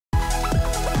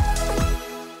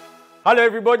Hello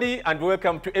everybody and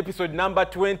welcome to episode number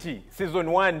 20, season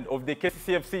 1 of the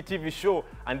KCCFC TV show,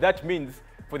 and that means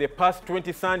for the past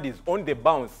 20 Sundays on the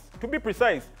bounce. To be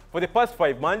precise, for the past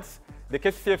 5 months, the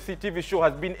KCCFC TV show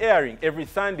has been airing every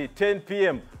Sunday 10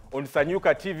 p.m. on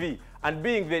Sanyuka TV, and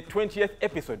being the 20th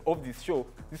episode of this show,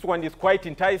 this one is quite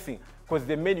enticing because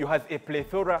the menu has a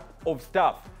plethora of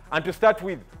stuff. And to start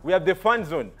with, we have the fan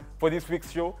zone for this week's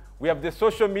show, we have the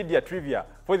social media trivia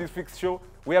for this week's show,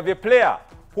 we have a player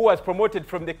who was promoted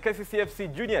from the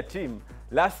KCCFC junior team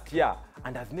last year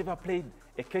and has never played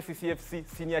a KCCFC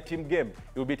senior team game.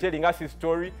 He will be telling us his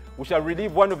story. We shall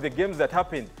relive one of the games that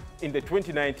happened in the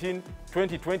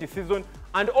 2019-2020 season.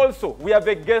 And also, we have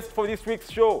a guest for this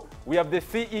week's show. We have the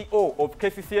CEO of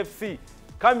KCCFC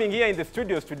coming here in the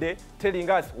studios today, telling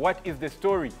us what is the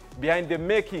story behind the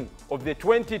making of the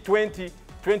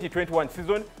 2020-2021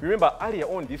 season. Remember, earlier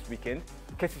on this weekend,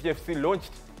 KCCFC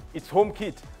launched its home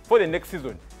kit for the next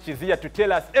season. She's here to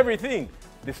tell us everything,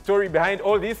 the story behind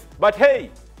all this. But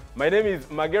hey, my name is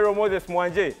Magero Moses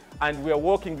Mwanje, and we are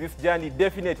walking this journey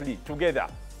definitely together.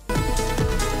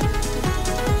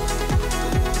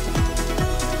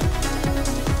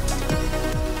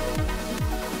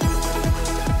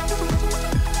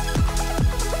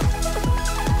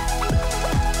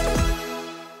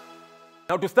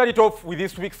 Now, to start it off with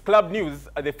this week's club news,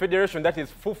 the federation, that is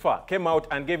FUFA, came out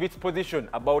and gave its position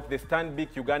about the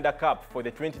Stanbic Uganda Cup for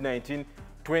the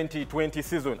 2019-2020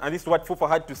 season. And this is what FUFA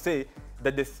had to say,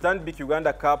 that the Stanbic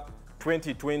Uganda Cup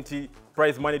 2020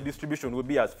 prize money distribution will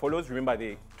be as follows. Remember,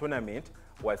 the tournament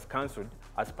was cancelled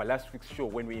as per last week's show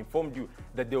when we informed you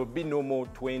that there will be no more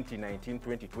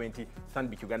 2019-2020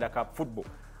 Stanbic Uganda Cup football.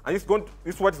 And this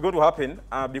is what is going to happen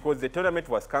because the tournament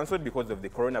was cancelled because of the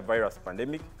coronavirus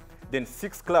pandemic. Then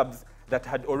 6 clubs that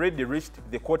had already reached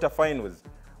the quarterfinals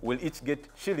will each get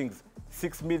shillings,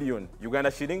 6 million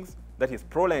Uganda shillings. That is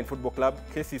Proline Football Club,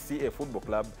 KCCA Football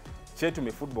Club,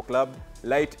 Chetume Football Club,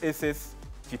 Light SS,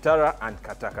 Chitara and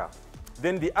Kataka.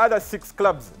 Then the other 6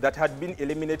 clubs that had been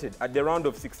eliminated at the round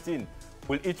of 16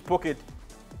 will each pocket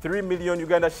 3 million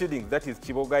Uganda shillings. That is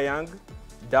Chiboga Young,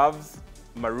 Doves,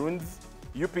 Maroons,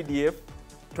 UPDF,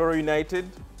 Toro United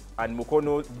and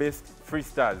Mukono-based Free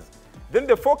Stars. Then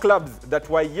the 4 clubs that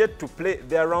were yet to play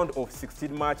their round of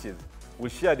 16 matches will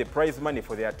share the prize money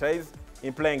for their ties,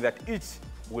 implying that each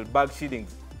will bag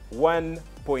shillings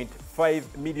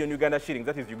 1.5 million Uganda shillings.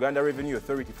 That is Uganda Revenue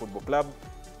Authority Football Club,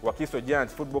 Wakiso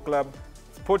Giants Football Club,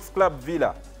 Sports Club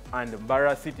Villa and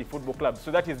Mbara City Football Club.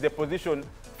 So that is the position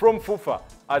from FUFA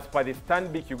as per the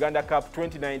Stanbic Uganda Cup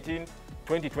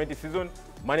 2019-2020 season.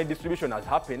 Money distribution has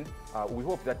happened. We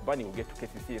hope that money will get to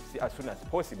KCCFC as soon as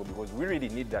possible because we really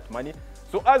need that money.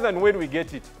 So as and when we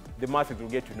get it, the masses will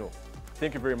get to know.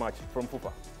 Thank you very much from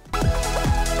FUFA.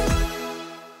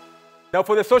 Now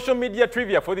for the social media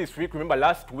trivia for this week, remember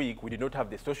last week we did not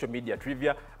have the social media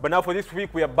trivia, but now for this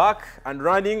week we are back and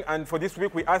running, and for this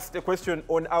week we asked a question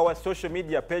on our social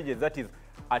media pages, that is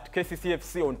at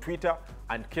KCCFC on Twitter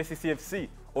and KCCFC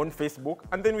on Facebook,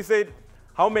 and then we said,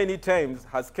 how many times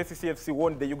has KCCFC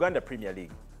won the Uganda Premier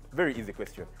League? Very easy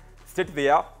question. State the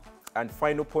year and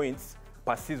final points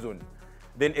per season.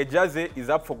 Then a jersey is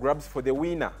up for grabs for the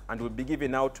winner and will be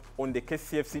given out on the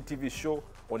KCCFC TV show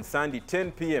on Sunday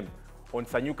 10 p.m. on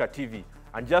Sanyuka TV.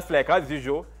 And just like as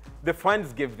usual, the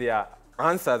fans gave their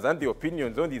answers and their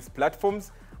opinions on these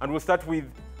platforms. And we'll start with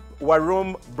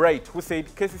Warom Bright, who said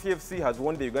KCCFC has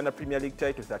won the Uganda Premier League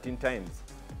title 13 times.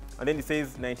 And then he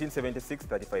says 1976,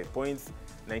 35 points,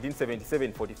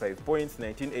 1977, 45 points,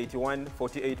 1981,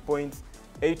 48 points,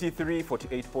 83,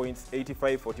 48 points,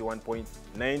 85, 41 points,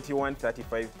 91,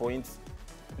 35 points,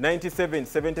 97,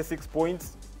 76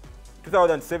 points,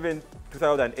 2007,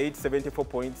 2008, 74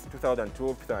 points,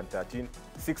 2012, 2013,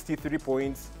 63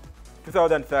 points,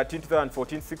 2013,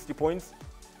 2014, 60 points,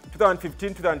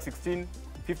 2015, 2016,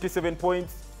 57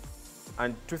 points,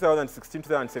 and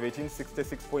 2016-2017,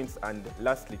 66 points, and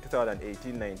lastly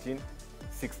 2018-19,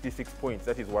 66 points.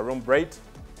 That is Warom Bright.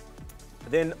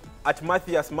 Then at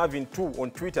Matthias Marvin 2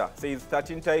 on Twitter says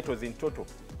 13 titles in total,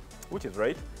 which is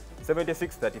right.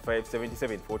 76, 35,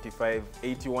 77, 45,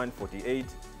 81, 48,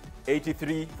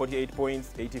 83, 48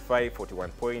 points, 85, 41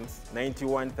 points,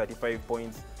 91, 35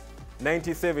 points,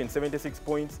 97, 76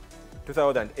 points,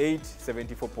 2008,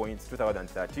 74 points,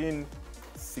 2013,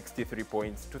 63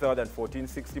 points, 2014,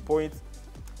 60 points,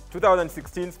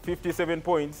 2016, 57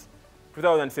 points,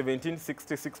 2017,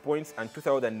 66 points, and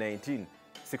 2019,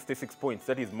 66 points.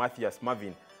 That is Matthias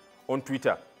Marvin on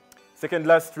Twitter. Second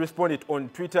last respondent on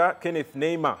Twitter, Kenneth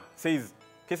Neymar, says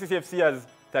KCCFC has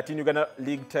 13 Uganda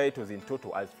League titles in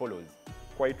total as follows.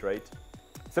 Quite right.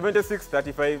 76,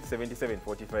 35, 77,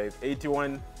 45,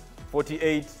 81,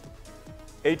 48,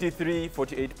 83,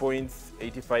 48 points,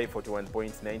 85, 41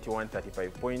 points, 91,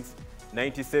 35 points,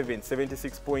 97,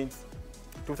 76 points,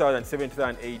 2007,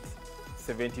 2008,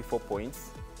 74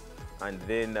 points, and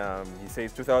then he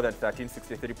says 2013,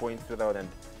 63 points,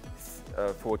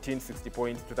 2014, 60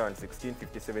 points, 2016,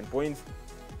 57 points,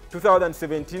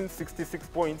 2017, 66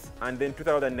 points, and then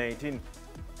 2019,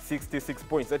 66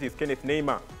 points. That is Kenneth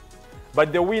Neymar.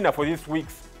 But the winner for this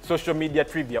week's social media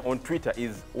trivia on Twitter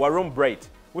is Warren Bright,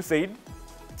 who said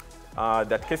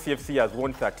that KCFC has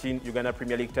won 13 Uganda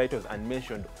Premier League titles and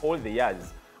mentioned all the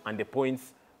years and the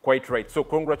points quite right. So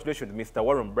congratulations, Mr.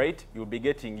 Warren Bright. You'll be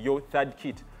getting your third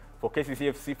kit for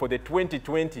KCCFC for the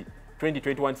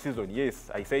 2020-2021 season. Yes,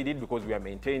 I said it because we are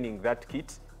maintaining that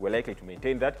kit. We're likely to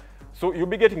maintain that. So you'll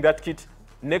be getting that kit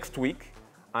next week,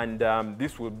 and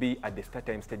this will be at the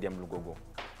StarTimes Stadium, Lugogo.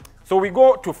 So we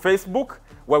go to Facebook,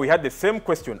 where we had the same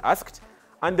question asked,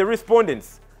 and the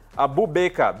respondents, Abu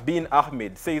Baker bin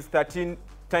Ahmed says 13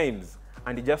 times,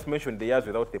 and he just mentioned the years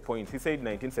without the points. He said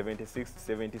 1976,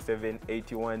 77,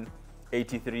 81,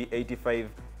 83, 85,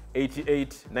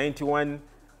 88, 91,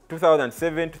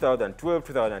 2007, 2012,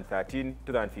 2013,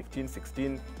 2015,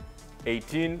 16,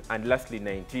 18, and lastly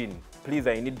 19. Please,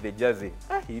 I need the jersey.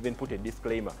 He even put a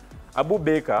disclaimer. Abu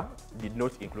Baker did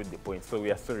not include the points, so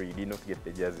we are sorry you did not get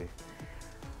the jersey.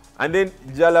 And then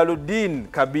Jalaluddin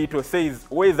Kabito says,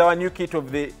 where is our new kit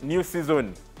of the new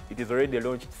season? It is already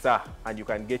launched, sir, and you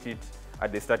can get it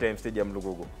at the StarTimes Stadium,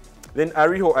 Lugogo. Then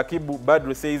Ariho Akibu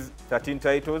Badru says 13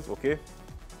 titles, okay.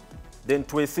 Then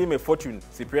Tuesime Fortune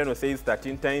Cipriano says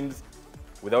 13 times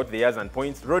without the years and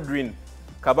points. Rodrin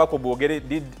Kabako Bogere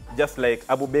did just like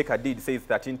Abu Baker did, says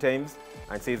 13 times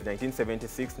and says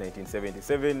 1976,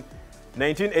 1977,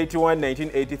 1981,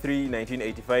 1983,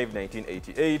 1985,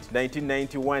 1988,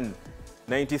 1991,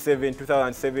 97,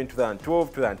 2007,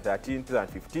 2012, 2013,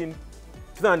 2015,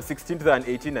 2016,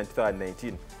 2018, and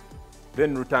 2019.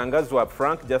 Then Rutangazwa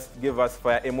Frank just gave us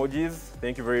fire emojis.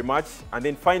 Thank you very much. And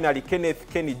then finally, Kenneth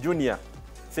Kenny Jr.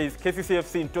 says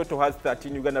KCCFC in total has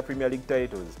 13 Uganda Premier League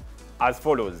titles as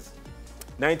follows.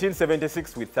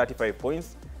 1976 with 35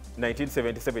 points,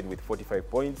 1977 with 45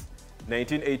 points,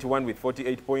 1981 with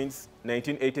 48 points,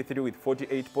 1983 with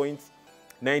 48 points,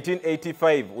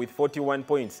 1985 with 41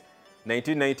 points,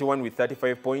 1991 with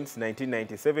 35 points,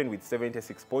 1997 with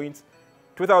 76 points,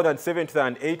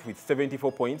 2007-2008 with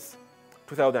 74 points,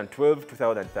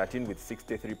 2012-2013 with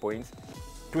 63 points,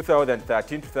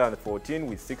 2013-2014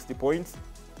 with 60 points,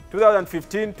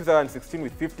 2015-2016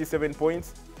 with 57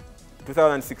 points,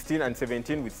 2016 and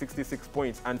 17 with 66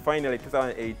 points, and finally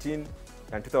 2018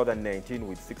 and 2019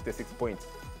 with 66 points.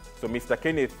 So Mr.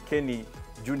 Kenneth Kenny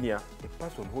Jr., a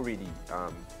person who really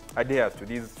adheres to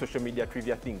these social media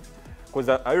trivia things, because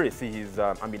I already see his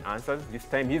answers. This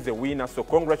time he's a winner. So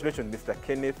congratulations, Mr.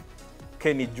 Kenneth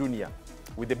Kenny Jr.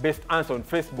 with the best answer on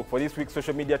Facebook for this week's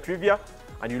social media trivia,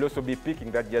 and you'll also be picking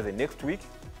that jersey next week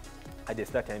at the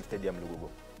StarTimes Stadium, Lugogo.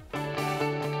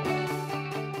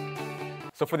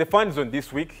 So for the fan zone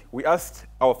this week, we asked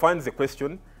our fans a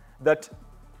question that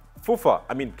FUFA,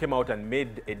 came out and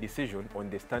made a decision on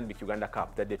the Stanbic Uganda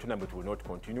Cup that the tournament will not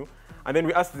continue. And then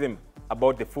we asked them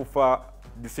about the FUFA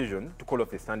decision to call off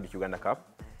the Stanbic Uganda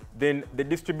Cup. Then the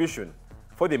distribution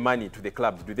for the money to the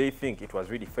clubs, do they think it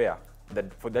was really fair?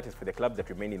 That is for the clubs that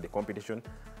remain in the competition.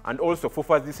 And also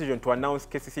FUFA's decision to announce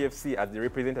KCCFC as the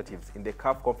representatives in the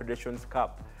CAF Confederations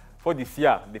Cup for this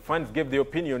year. The fans gave their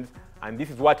opinions, and this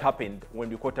is what happened when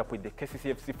we caught up with the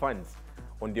KCCFC fans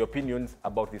on their opinions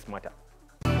about this matter.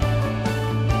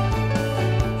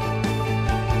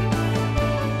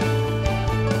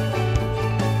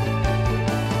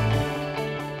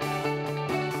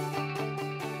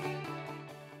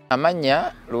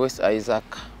 Amanya Louis Isaac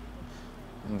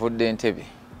Mvudde Entebbe.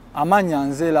 Amanya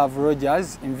nze Love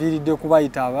Rogers nviridde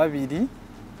kubayita ababiri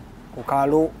ku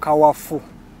kalo kawafu.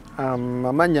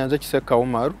 Amanya nze Kiseka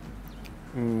Umaru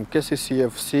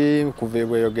KCCFC kuva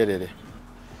Bweyogerere.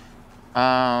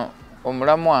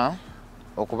 Omulamwa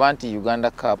okuba nti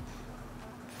Uganda Cup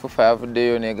FUFA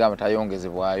yavuddeyo n'egamba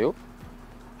tayongezebwayo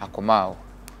akomaawo.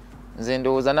 Nze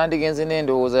ndowooza nandigenze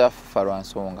n'endowooza ya FUFA lwa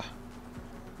nsonga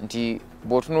nti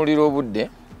bw'otunuulira obudde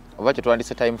oba kye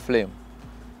twandise time frame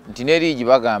nti ne liigi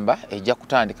bagamba ejja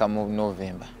kutandika mu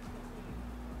November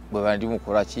bwe bandi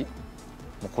mukola ki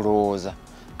mu kulowooza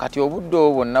kati obudde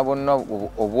obwo bonna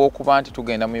obw'okuba nti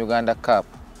tugenda mu Uganda Cup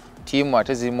tiimu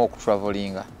ate zirimu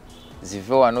okutravelinga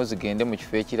zive wano zigende mu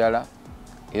kifo ekirala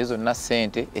ezo zonna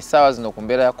ssente essaawa zino ku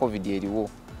mbeera ya covid eriwo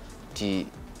nti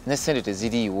ne ssente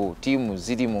teziriiwo tiimu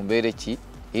ziri mu mbeera ki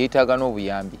eyetaaga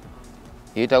n'obuyambi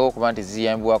yeetaaga okuba nti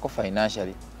ziyambibwako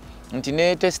financially nti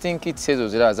ne testing kits ezo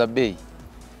zira za bei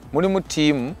mulimu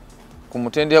team ku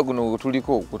mutendera guno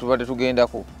tuliko kutubadde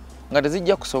tugendako nga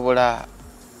tezijja kusobola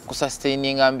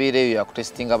kusustaininga mbeera eyo ya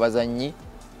kutestinga bazannyi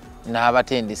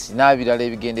n'abatendesi n'abirala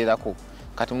ebigenderako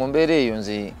kati mu mbeera eyo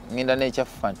nze ngenda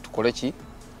n'ekyaffa tukole ki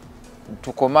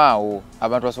tukomaawo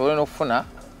abantu basobole n'okufuna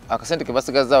akasente ke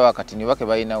basigazzaawo akati niba ke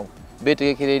balinawo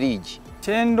beetegekera liigi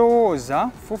kyendowooza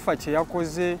fufa kye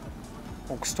yakoze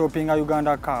okustopinga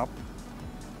Uganda Cup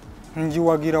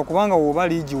njiwagira kubanga woba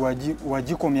liigi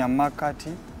wagikomya makati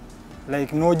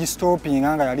like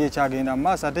n'ogistopinga nga yali ekyagenda mu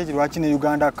maaso ate lwaki ne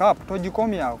Uganda Cup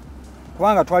togikomyawo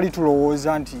kubanga twali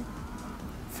tulowooza nti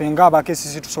ffe ng'aba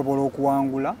KCCA tusobola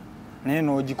okuwangula naye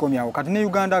n'ogikomyawo kati ne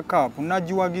Uganda Cup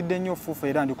nagiwagidde nnyo fufa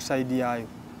era ndi ku side yaayo.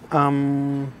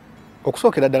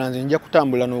 Okusookera ddala nze nja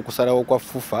kutambula n'okusalawo kwa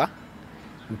fufa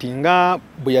nti nga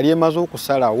bwe yali emaze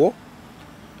okusalawo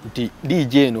nti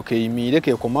liigi eno keyimiire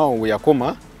kekomawo bwe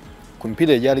yakoma ku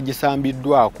mipiira egyali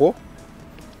gisambiddwako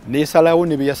n'esalawo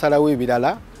ne bye yasalawo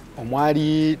ebirala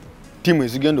omwali ttiimu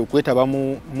ezigenda okwetaba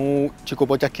mu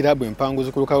kikopo kya kirabu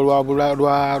empanguzi ku lukalu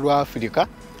lwa Afirika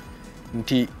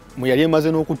nti mwe yali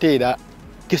emaze n'okuteera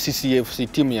KCCA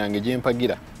ttiimu yange gye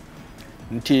mpagira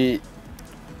nti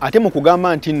ate mu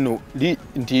kugamba nti nno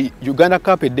nti Uganda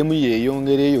Cup eddemu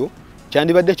yeeyongereyo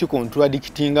kyandibadde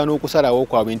kikontradictinga n'okusalawo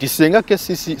kwabwe nti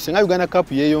senga Uganda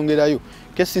Cup yeeyongerayo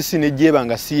KCCA nejjeeba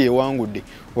nga si yeewangudde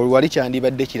olwo wali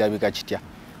kyandibadde kirabika kitya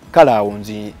kale awo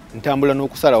nzi ntambula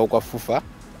n'okusalawo kwa fufa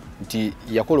nti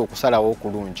yakola okusalawo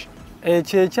okulungi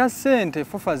ekyo ekya ssente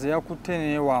fufa ze yakutte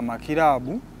newa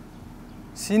amakiraabu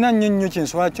sina nnyo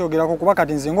kyensobola kyogerako kuba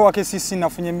kati nze ng'owa KCCA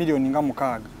nafunye miliyoni nga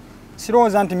 6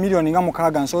 sirowooza nti miliyoni nga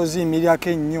 6 nsobola ziyimirirako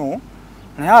ennyo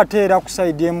naye ate era ku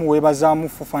sayidi emu weebazaamu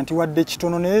fufa nti wadde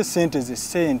kitono naye ssente ze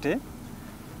ssente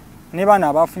ne bano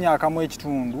abafunye akamu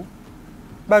ekitundu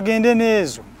bagende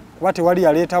n'ezo kuba tewali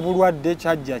yaleeta bulwadde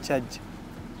kyajja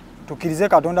tukkirize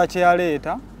Katonda kye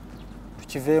yaleeta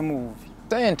tukiveemu buvi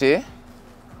ssente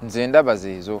nze ndaba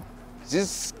zeezo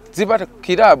ziba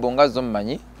kirabo nga zo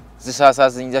mmanyi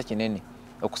zisaasazinja kinene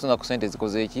okusinga ku ssente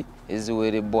zikoze eki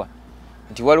eziweerebbwa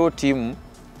nti waliwo ttiimu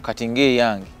kati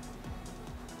ng'eyange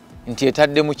nti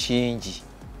etaddemu kingi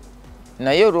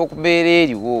naye olw'okubeera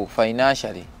eriwo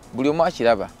financially buli omu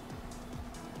akiraba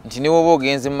nti ne woba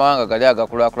ogenze mu mawanga gali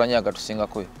agakulaakulanye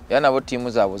agatusingako era nabo ttiimu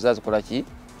zaabwe zazikola ki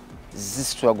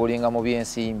zisitwagolinga mu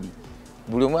byensimbi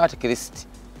buli omu ate Kristi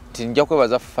nti nja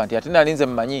kwebaza fufa nti ate nalinze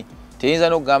mmanyi teyinza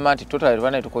n'okugamba nti totale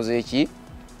tubana tukoze eki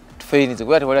tufeirinze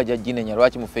kuba tewali ajja ginenya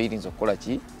lwaki mufeirinze okukola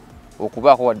ki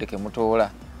okubaako wadde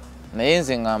kemutoola naye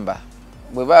nze ngamba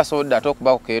bwe basobodde ate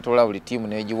okubaako keetoola buli ttiimu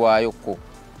n'egiwaayokko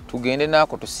tugende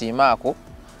naako tusiimaako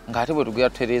ng'ate bwe tugera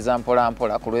tutereeza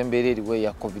mpola ku lw'embeera eriwo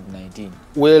eya COVID-19.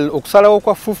 Well, okusalawo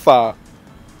kwa fufa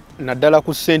naddala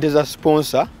ku ssente za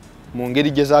sponsor mu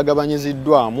ngeri gye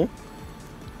zaagabanyiziddwamu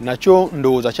nakyo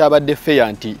ndowooza kyabadde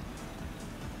feya nti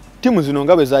ttiimu zino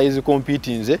nga bwe zaali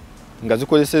zikompiitinze nga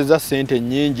zikozesezza ssente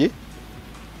nnyingi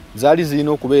zaali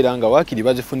zirina okubeera nga waakiri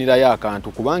bazifunirayo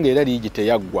akantu kubanga era liigi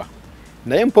teyaggwa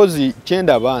naye mpozi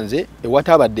kyendaba nze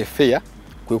ewatabadde feya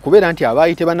kwe kubeera nti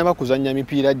abaayi tebannaba kuzannya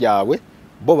mipiira gyabwe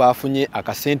bo baafunye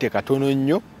akasente katono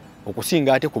nnyo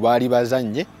okusinga ate ku baali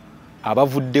bazannye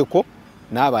abavuddeko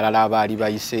n'abalala abaali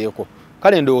bayiseeko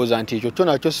kale ndowooza nti ekyo kyo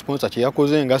nakyo sponsor kye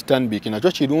yakoze nga Stanbic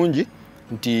nakyo kirungi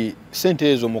nti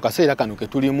ssente ezo mu kaseera kano ke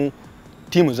tulimu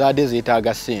ttiimu zaadde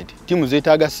zeetaaga ssente ttiimu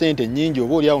zeetaaga ssente nnyingi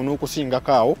oba oliawo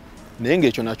n'okusingako awo naye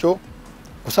ng'ekyo nakyo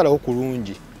kusalawo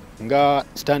kulungi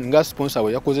nga sponsor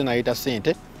we yakoze n'ayita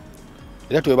ssente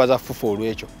era twebaza fufa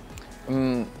olw'ekyo.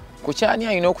 Ku kyani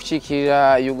alina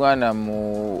okukiikirira Uganda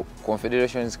mu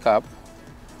Confederations Cup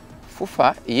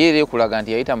fufa ye era ekulaga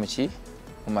nti yayita muki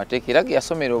mu mateeka era ge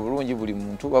yasomera obulungi buli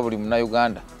muntu oba buli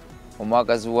munnayuganda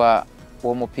omwagazi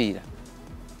w'omupiira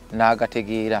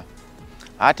n'agategeera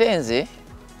ate nze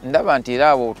ndaba nti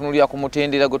era abo otunulira ku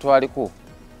mutendera gwe twaliko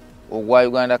ogwa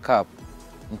Uganda Cup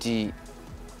nti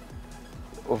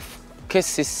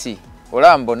KCCA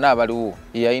olaba bonna abaliwo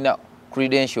yalina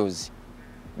credentials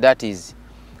that is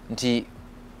nti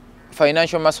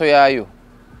financial maso yaayo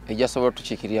ejasobola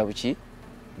tukiikirira buki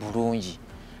bulungi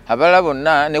abalala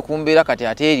bonna ne ku mbeera kati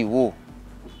ate eriwo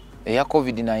eya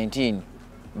COVID-19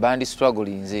 bandi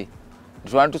strugglinze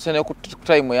twandituse ne ku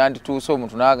time yandituuse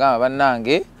omuntu n'agamba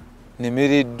bannange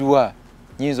nemereddwa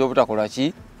nyinza obutakola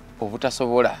ki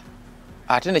obutasobola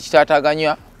ate ne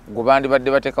kitaataganya gwe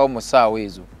bandibadde bateekawo mu ssaawa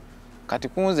ezo kati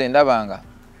kunze ndabanga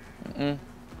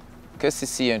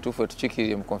KCCA entuufu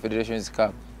etukiikirire mu Confederations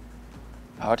Cup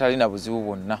awatali na buzibu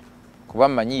bwonna kuba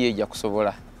mmanyi ye ejja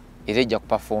kusobola era ejja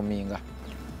kuperforminga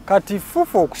kati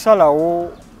fufa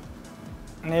okusalawo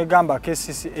negamba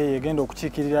KCCA egenda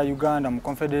okukiikirira Uganda mu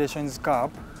Confederations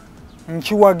Cup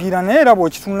nkiwagira naye era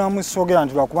bw'okitunulamu sogera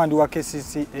nti lwakuba ndi wa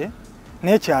KCCA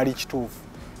nekyali kituufu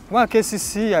kuba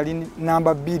KCCA yali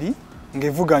namba 2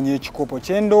 ng'evuganya ekikopo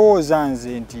kyendowooza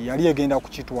nze nti yali egenda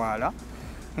kukitwala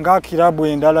nga kirabu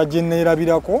endala gye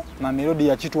neerabirako Mamelodi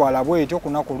yakitwala bwetyo ku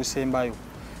lunaku olusembayo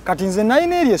kati nze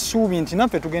nalina eri essuubi nti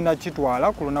naffe tugenda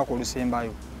kukitwala ku lunaku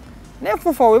olusembayo naye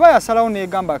FUFA we bayasalawo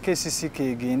negamba KCCA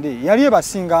egende yali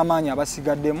ebasinga amaanyi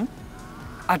abasigaddemu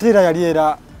ate era yali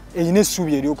era eyina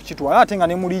essuubi ery'okukitwala ate nga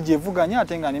ne mu liigi evuganya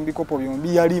ate nga n'ebikopo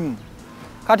byombi yalimu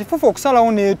kati FUFA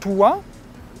okusalawo neetuwa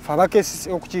fe aba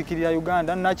KCCA okukiikirira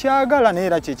Uganda nakyagala naye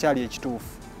era kyekyali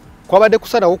ekituufu kwabadde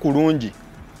kusalawo kulungi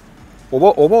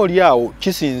oba oli awo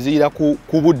kisinziira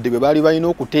ku budde bwe baali balina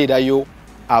okuteerayo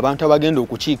abantu abagenda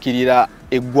okukiikirira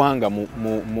eggwanga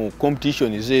mu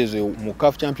competitions ezo mu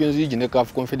CAF Champions League ne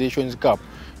CAF Confederations Cup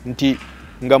nti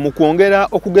nga mu kwongera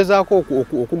okugezaako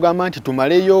okugamba nti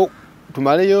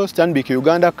tumaleyo Stanbic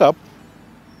Uganda Cup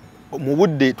mu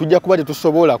budde tujja kuba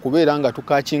tetusobola kubeera nga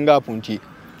tukachinga up nti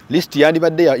list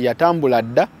yandibadde yatambula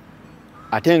dda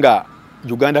ate nga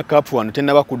Uganda Cup wano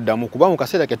tennaba kuddamu kuba mu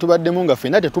kaseera ke tubaddemu nga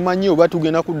ffenna tetumanyi oba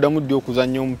tugenda kuddamu ddi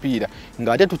okuzannya omupiira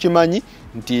ng'ate tukimanyi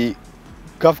nti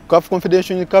CAF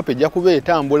Confederation Cup ejja kuba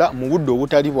etambula mu budde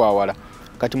obutali bwawala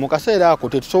kati mu kaseera ako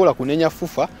tetusobola kunenya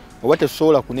FUFA oba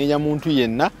tetusobola kunenya muntu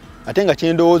yenna ate nga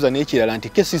kyendowooza n'ekirala nti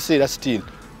KCCA era still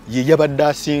ye yabadde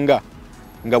asinga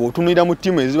nga bw'otunuulira mu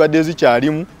ttiimu ezibadde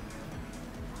zikyalimu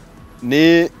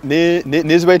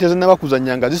n'ezibadde tezannaba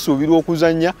kuzannya nga zisuubirwa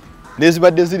okuzannya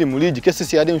n'ezibadde ziri mu liigi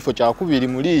KCCA yadde mu kifo kyakubiri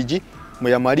mu liigi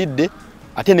mwe yamalidde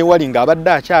ate ne wali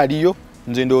ng'abadde akyaliyo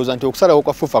nze ndowooza nti okusalawo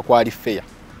kwa FUFA kwali fair.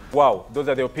 Wow, those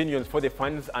are the opinions for the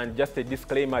fans, and just a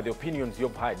disclaimer, the opinions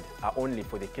you've had are only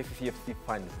for the KCCFC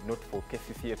fans, not for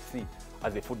KCCFC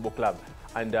as a football club.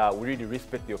 And we really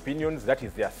respect the opinions. That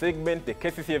is their segment, the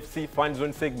KCCFC fan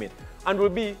zone segment. And we'll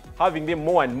be having them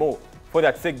more and more for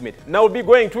that segment. Now we'll be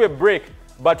going to a break,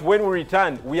 but when we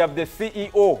return, we have the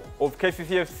CEO of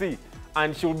KCCFC,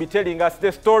 and she will be telling us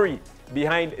the story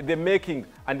behind the making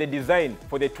and the design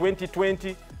for the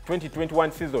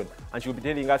 2020-2021 season. And she'll be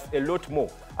telling us a lot more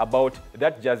about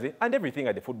that jersey and everything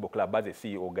at the football club as a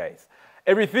CEO, guys.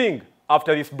 Everything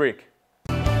after this break.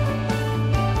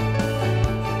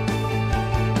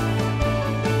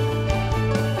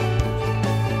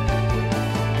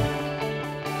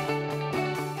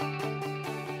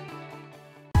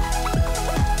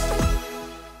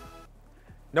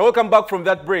 Now welcome back from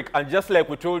that break, and just like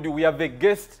we told you, we have a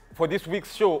guest for this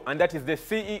week's show, and that is the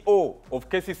CEO of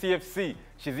KCCFC.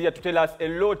 She's here to tell us a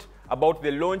lot about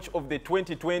the launch of the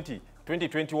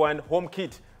 2020-2021 home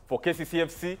kit for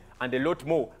KCCFC and a lot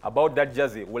more about that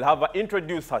jersey. We'll have her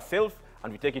introduce herself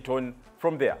and we take it on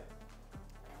from there.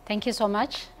 Thank you so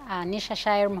much. Anisha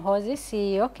Muhoozi,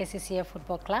 CEO, KCCA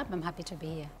Football Club. I'm happy to be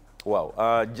here.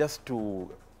 Wow. Just to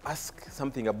ask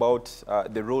something about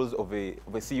the roles of a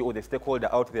CEO, the stakeholder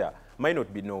out there might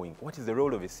not be knowing. What is the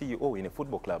role of a CEO in a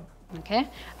football club? Okay.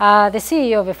 The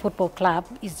CEO of a football club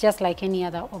is just like any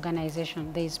other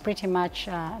organization. There is pretty much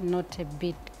not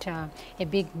a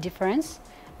big difference.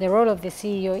 The role of the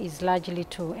CEO is largely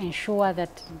to ensure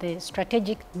that the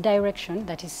strategic direction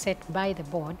that is set by the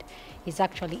board is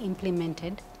actually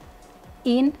implemented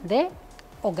in the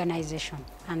organization.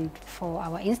 And for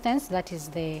our instance, that is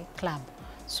the club.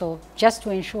 So just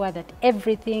to ensure that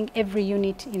everything, every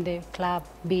unit in the club,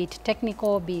 be it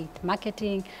technical, be it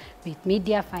marketing, be it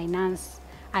media, finance,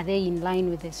 are they in line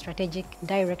with the strategic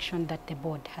direction that the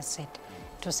board has set,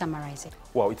 to summarize it.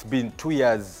 Wow, it's been 2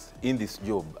 years in this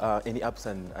job. Any ups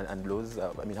and lows?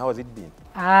 I mean, how has it been?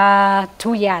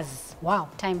 2 years. Wow,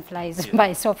 time flies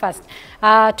by so fast.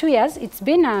 2 years, it's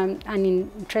been an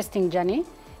interesting journey.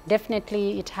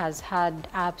 Definitely it has had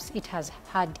ups, it has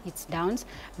had its downs,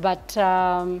 but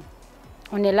on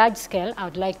a large scale, I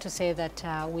would like to say that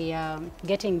we are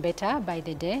getting better by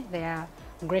the day. There are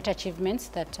great achievements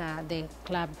that the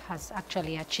club has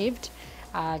actually achieved.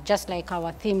 Just like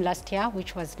our theme last year,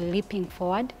 which was leaping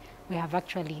forward, we have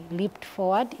actually leaped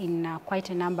forward in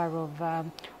quite a number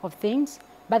of things.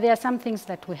 But there are some things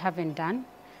that we haven't done,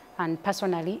 and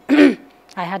personally,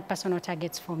 I had personal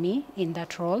targets for me in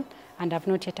that role, and I've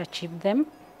not yet achieved them.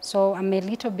 So I'm a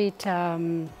little bit,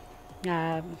 I'm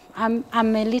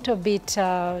a little bit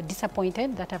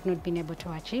disappointed that I've not been able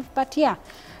to achieve. But yeah,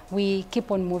 we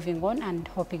keep on moving on and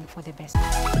hoping for the best.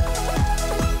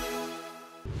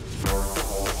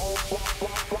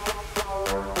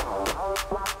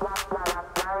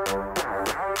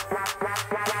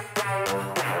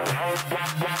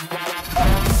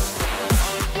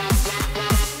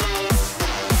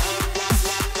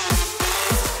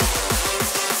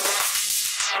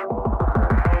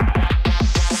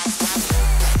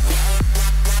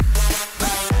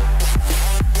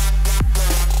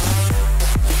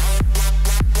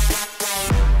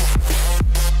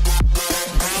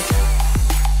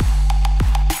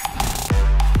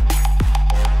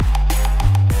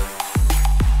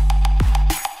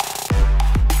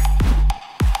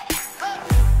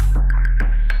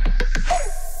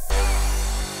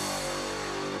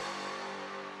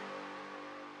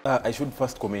 I should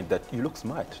first comment that you look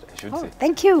smart, I should say.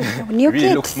 Thank you. New really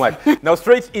kit. look smart. Now,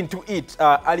 straight into it.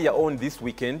 Earlier on this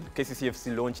weekend,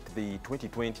 KCCFC launched the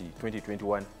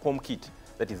 2020-2021 home kit.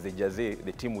 That is the jersey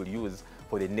the team will use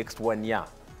for the next 1 year,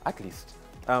 at least.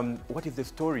 What is the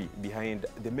story behind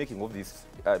the making of this,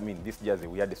 this jersey?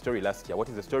 We had the story last year. What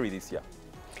is the story this year?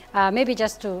 Maybe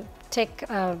just to take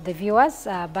the viewers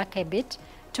back a bit.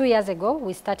 2 years ago,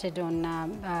 we started on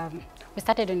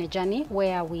a journey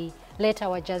where we let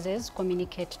our jerseys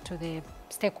communicate to the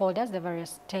stakeholders, the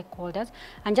various stakeholders.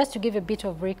 And just to give a bit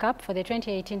of recap, for the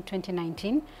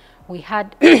 2018-2019, we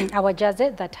had our jersey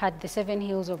that had the 7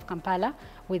 hills of Kampala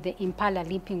with the impala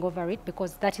leaping over it,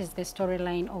 because that is the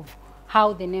storyline of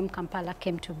how the name Kampala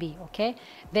came to be, okay?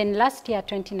 Then last year,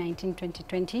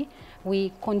 2019-2020,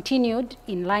 we continued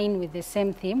in line with the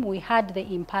same theme. We had the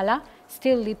impala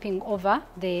still leaping over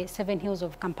the 7 hills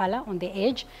of Kampala on the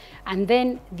edge. And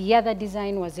then the other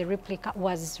design was a replica,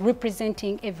 was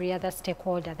representing every other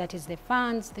stakeholder. That is the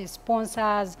fans, the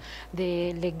sponsors,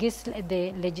 the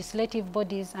legislative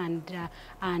bodies,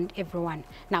 and everyone.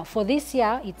 Now, for this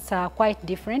year, it's quite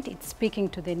different. It's speaking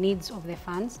to the needs of the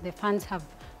fans. The fans have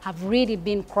really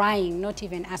been crying, not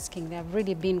even asking. They have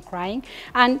really been crying.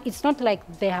 And it's not like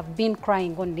they have been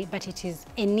crying only, but it is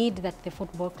a need that the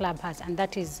football club has, and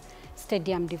that is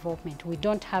stadium development. We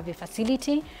don't have a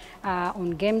facility.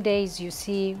 On game days, you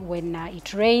see when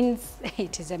it rains,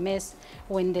 it is a mess.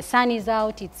 When the sun is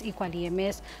out, it's equally a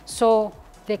mess. So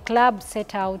the club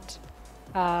set out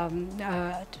on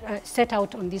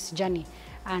this journey.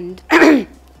 And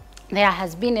there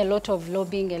has been a lot of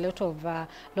lobbying,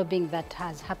 lobbying that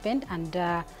has happened. And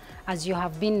as you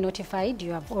have been notified,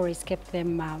 you have always kept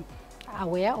them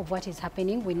aware of what is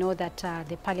happening. We know that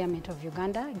the Parliament of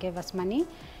Uganda gave us money.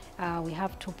 We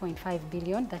have 2.5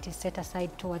 billion that is set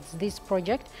aside towards this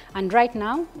project. And right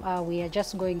now, we are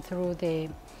just going through the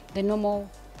normal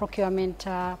procurement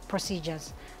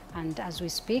procedures. And as we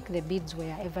speak, the bids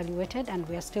were evaluated, and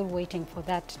we are still waiting for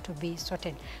that to be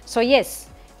sorted. So yes,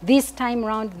 this time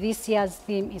round, this year's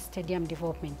theme is stadium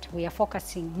development. We are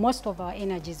focusing most of our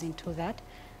energies into that.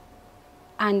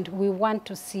 And we want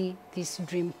to see this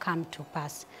dream come to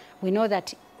pass. We know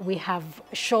that we have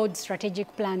showed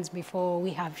strategic plans before.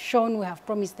 We have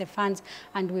promised the funds,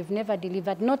 and we've never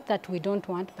delivered. Not that we don't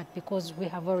want, but because we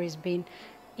have always been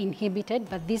inhibited.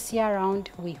 But this year around,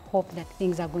 we hope that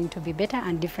things are going to be better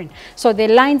and different. So the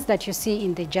lines that you see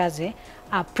in the jersey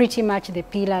are pretty much the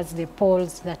pillars, the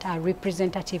poles that are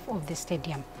representative of the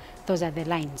stadium. Those are the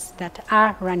lines that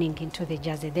are running into the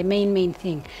jersey, the main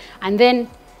thing. And then,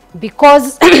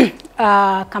 because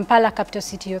Kampala Capital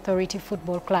City Authority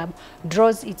Football Club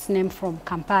draws its name from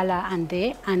Kampala and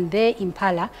the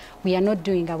impala, we are not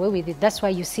doing away with it. That's why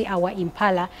you see our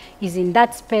impala is in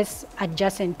that space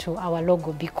adjacent to our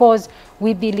logo, because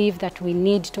we believe that we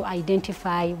need to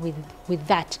identify with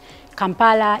that.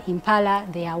 Kampala, impala,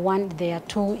 they are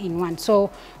two in one.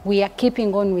 So we are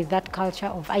keeping on with that culture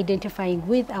of identifying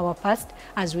with our past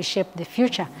as we shape the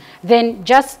future. Then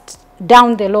just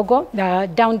down the logo,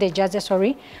 down the jersey,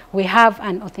 sorry, we have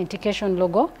an authentication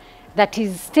logo that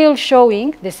is still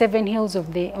showing the 7 hills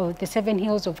of the 7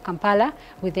 hills of Kampala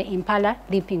with the impala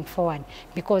leaping forward,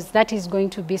 because that is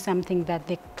going to be something that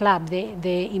the club,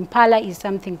 the impala is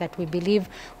something that we believe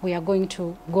we are going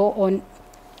to go on,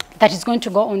 that is going to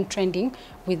go on trending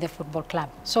with the football club.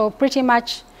 So pretty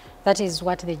much that is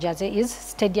what the jersey is.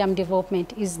 Stadium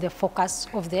development is the focus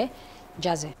of the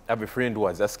jersey. I have a friend who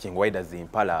was asking, why does the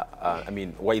impala,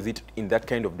 why is it in that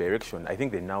kind of direction? I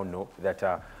think they now know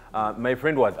that. My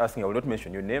friend was asking, I will not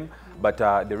mention your name, but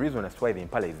the reason as to why the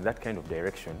impala is in that kind of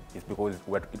direction is because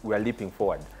we are leaping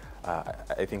forward.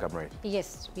 I think I'm right.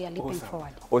 Yes, we are leaping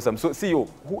forward. Awesome. So, CEO,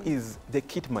 who is the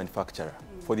kit manufacturer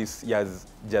for this year's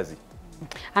jersey?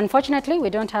 Unfortunately, we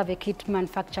don't have a kit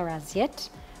manufacturer as yet.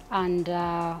 And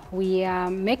we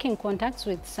are making contacts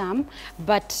with some,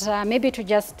 but maybe to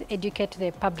just educate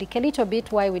the public a little bit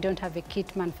why we don't have a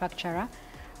kit manufacturer.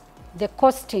 The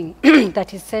costing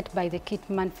that is set by the kit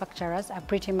manufacturers are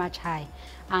pretty much high,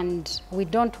 and we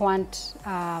don't want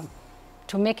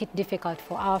to make it difficult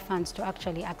for our fans to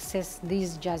actually access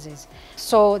these jerseys.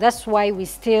 So that's why we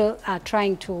still are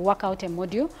trying to work out a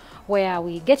module where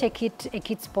we get a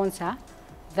kit sponsor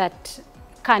that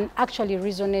can actually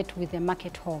resonate with the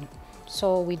market home.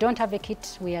 So we don't have a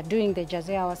kit, we are doing the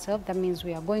jersey ourselves. That means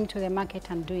we are going to the market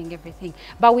and doing everything.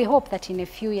 But we hope that in a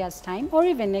few years' time, or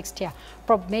even next year,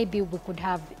 maybe we could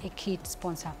have a kit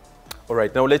sponsor. All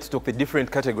right, now let's talk the different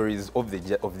categories of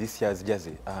this year's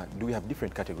jersey. Do we have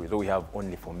different categories, or we have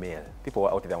only for male? People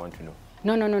out there want to know.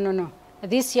 No.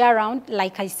 This year round,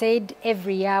 like I said,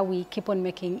 every year we keep on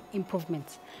making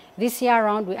improvements. This year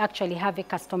around, we actually have a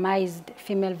customized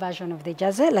female version of the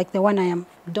jersey, like the one I am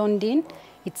donned in.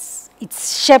 It's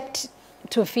shaped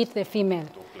to fit the female.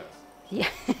 Yeah.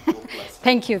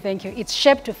 Thank you. It's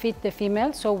shaped to fit the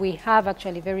female, so we have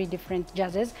actually very different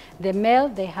jerseys. The male,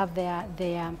 they have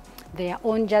their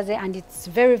own jersey, and it's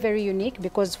very, very unique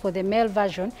because for the male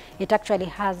version, it actually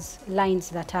has lines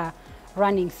that are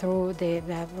running through here.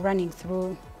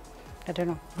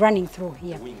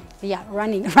 Yeah,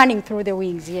 running through the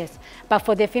wings, yes. But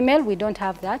for the female, we don't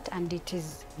have that, and it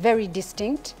is very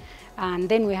distinct. And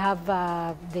then we have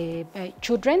the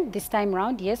children this time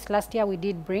around. Yes, last year we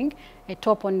did bring a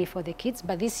top only for the kids,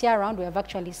 but this year around we have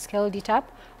actually scaled it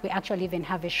up. We actually even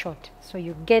have a short. So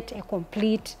you get a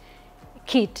complete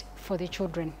kit for the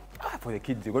children. For the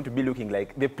kids, you're going to be looking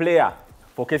like the player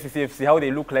for KCCFC, how they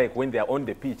look like when they're on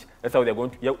the pitch. That's how you're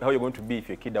going to be if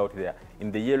you're a kid out there.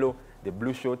 In the yellow, the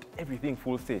blue short, everything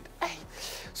full set.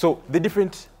 So the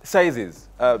different sizes,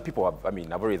 people have,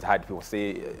 I've always heard people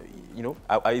say,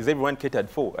 is everyone catered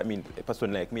for? I mean, a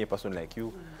person like me, a person like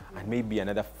you, and maybe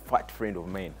another fat friend of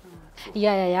mine.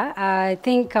 Yeah. I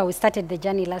think we started the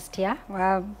journey last year.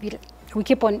 We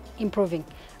keep on improving.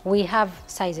 We have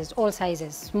sizes, all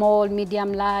sizes, small,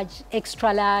 medium, large,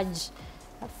 extra large,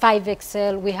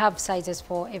 5XL. We have sizes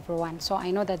for everyone. So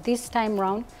I know that this time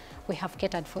round, we have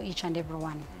catered for each and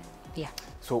everyone. Yeah.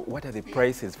 So what are the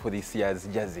prices for this year's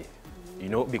jersey?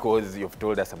 Because you've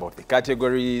told us about the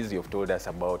categories, you've told us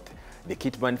about the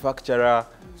kit manufacturer.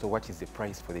 So what is the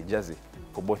price for the jersey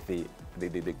for both the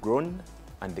grown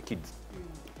and the kids?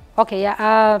 Okay,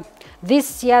 yeah.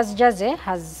 This year's jersey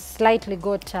has slightly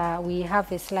got, we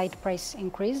have a slight price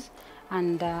increase,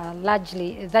 and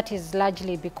that is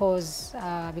largely because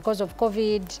of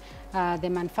COVID. The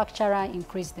manufacturer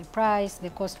increased the price, the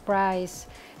cost price.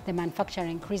 The manufacturer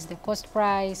increased the cost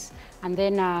price, and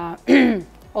then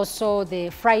also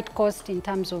the freight cost in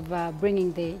terms of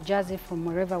bringing the jersey from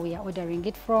wherever we are ordering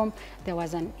it from. There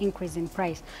was an increase in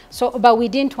price. So, but we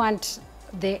didn't want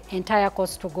the entire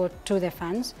cost to go to the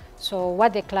fans. So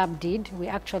what the club did, we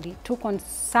actually took on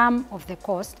some of the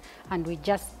cost and we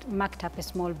just marked up a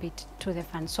small bit to the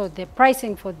fans. So the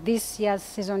pricing for this year's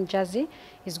season jersey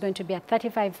is going to be at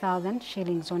 35,000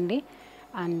 shillings only.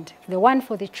 And the one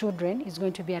for the children is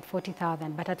going to be at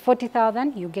 40,000. But at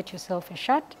 40,000, you get yourself a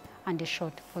shirt and a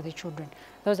short for the children.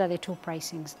 Those are the two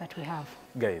pricings that we have.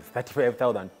 Guys,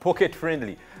 35,000, pocket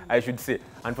friendly, I should say.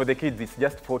 And for the kids, it's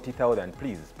just 40,000.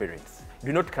 Please, parents,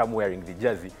 do not come wearing the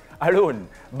jersey alone.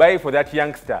 Buy for that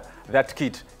youngster, that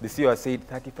kit. The CEO has said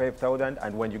 35,000,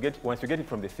 and once you get it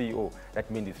from the CEO, that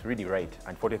means it's really right.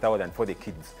 And 40,000 for the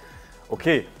kids.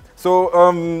 Okay.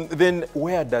 So then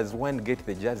where does one get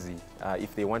the jersey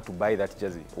if they want to buy that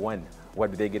jersey? One, where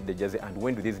do they get the jersey, and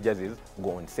when do these jerseys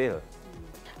go on sale?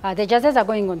 The jerseys are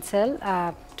going on sale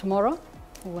tomorrow.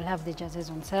 We will have the jerseys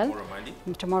on sale. Tomorrow Monday?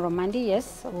 Tomorrow Monday,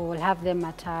 yes. We will have them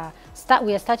at,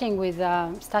 we are starting with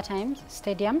Star Times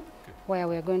Stadium, where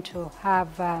we are going to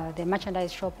have the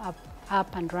merchandise shop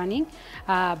up and running.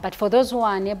 But for those who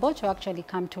are unable to actually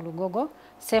come to Lugogo,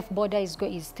 Safe Border is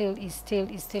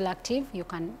still active. You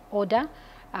can order,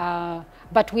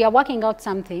 but we are working out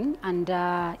something, and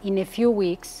in a few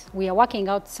weeks we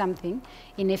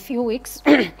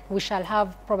shall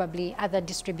have probably other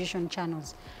distribution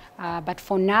channels. But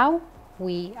for now,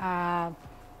 we are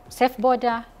Safe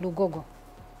Border, Lugogo.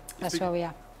 That's where we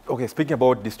are. Okay, speaking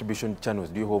about distribution channels,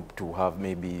 do you hope to have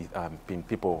maybe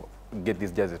people get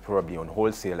these jerseys probably on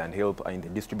wholesale and help in the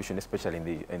distribution, especially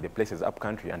in the places up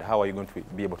country? And how are you going to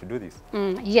be able to do this?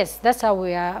 Yes, that's how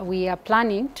we are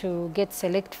planning to get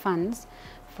select funds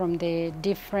from the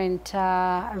different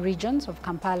regions of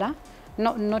Kampala,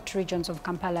 not regions of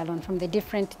Kampala alone, from the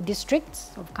different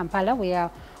districts of Kampala. We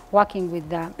are working with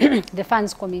the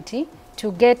funds committee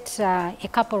to get a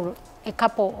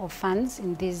couple of funds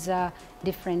in these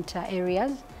different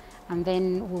areas, and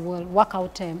then we will work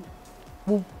out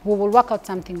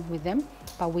something with them,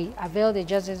 but we avail the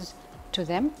jerseys to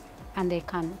them, and they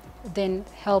can then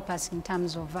help us in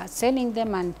terms of selling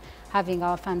them and having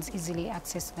our funds easily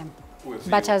access them.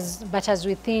 But as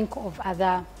we think of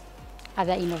other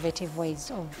innovative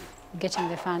ways of getting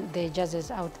the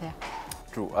jerseys out there.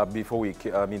 True. Before we,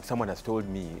 someone has told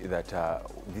me that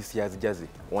this year's jersey,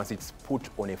 once it's put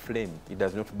on a flame, it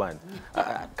does not burn.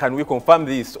 Can we confirm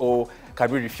this, or can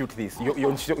we refute this? You're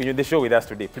on the show with us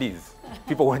today, please.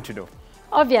 People want to know.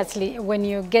 Obviously, when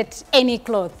you get any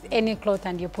cloth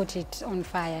and you put it on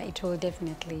fire, it will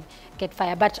definitely get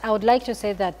fire. But I would like to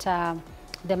say that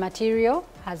the material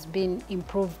has been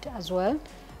improved as well.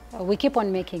 We keep on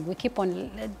making,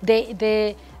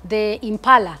 the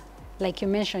Impala like you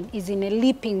mentioned, is in a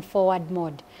leaping forward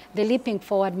mode. The leaping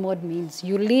forward mode means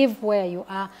you leave where you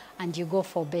are and you go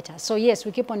for better. So yes,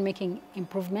 we keep on making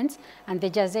improvements, and the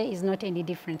jersey is not any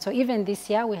different. So even this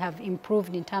year, we have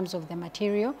improved in terms of the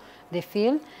material, the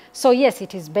feel. So yes,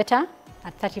 it is better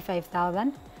at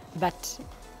 35,000, but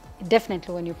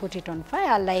definitely when you put it on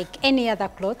fire, like any other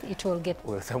cloth, it will get...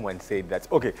 Well, someone said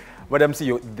that. Okay, Madam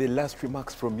CEO, the last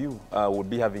remarks from you, we'll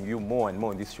be having you more and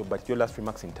more on this show, but your last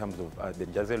remarks in terms of the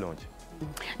jersey launch.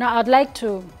 Now, I'd like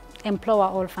to implore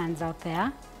all fans out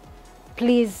there,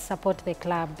 please support the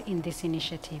club in this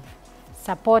initiative.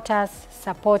 Support us,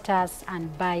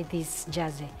 and buy this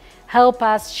jersey. Help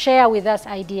us, share with us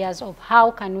ideas of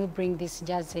how can we bring this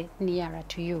jersey nearer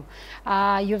to you.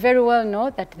 You very well know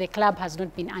that the club has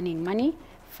not been earning money.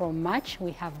 From March,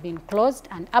 we have been closed,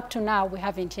 and up to now, we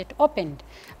haven't yet opened.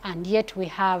 And yet we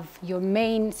have your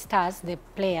main stars, the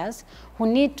players, who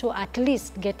need to at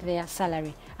least get their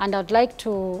salary. And I'd like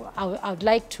to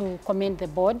commend the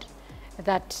board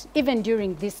that even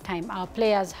during this time, our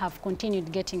players have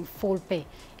continued getting full pay.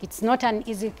 It's not an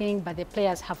easy thing, but the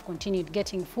players have continued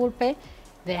getting full pay.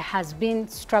 There has been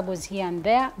struggles here and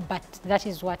there, but that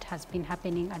is what has been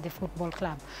happening at the football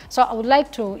club. So I would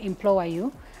like to implore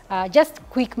you, just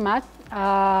quick math,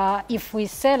 if we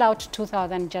sell out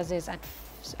 2,000 jerseys at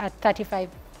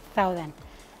 35,000,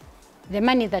 the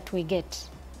money that we get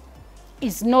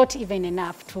is not even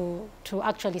enough to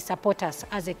actually support us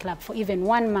as a club for even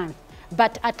 1 month.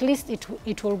 But at least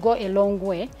it will go a long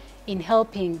way in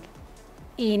helping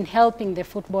the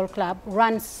football club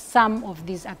run some of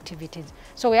these activities.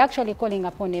 So we're actually calling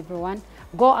upon everyone,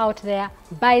 go out there,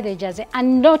 buy the jersey,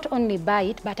 and not only buy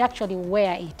it, but actually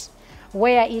wear it.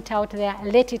 Wear it out there,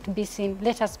 let it be seen,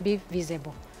 let us be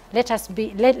visible. Let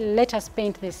us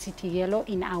paint the city yellow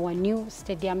in our new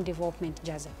stadium development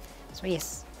jersey. So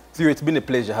yes. So it's been a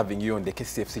pleasure having you on the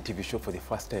KCCFC TV show for the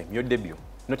first time. Your debut.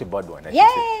 Not a bad one, I should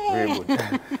say. Very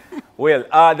good. Well,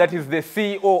 that is the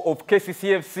CEO of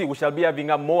KCCFC. We shall be having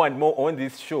her more and more on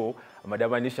this show.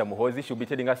 Madam Anisha Muhoozi, she'll be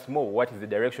telling us more what is the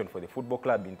direction for the football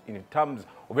club in terms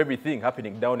of everything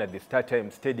happening down at the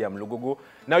StarTimes Stadium, Lugogo.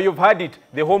 Now you've heard it,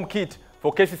 the home kit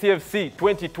for KCCFC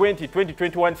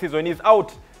 2020-2021 season is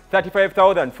out.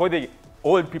 35,000 for the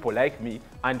old people like me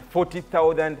and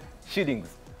 40,000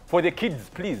 shillings for the kids,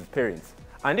 please, parents.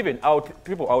 And even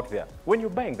people out there, when you're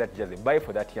buying that jersey, buy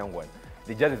for that young one.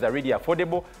 The jerseys are really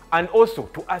affordable. And also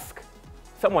to ask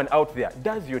someone out there,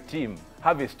 does your team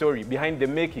have a story behind the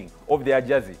making of their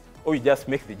jersey, or you just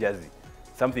make the jersey?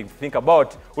 Something to think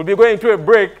about. We'll be going to a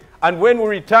break, and when we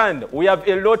return, we have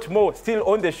a lot more still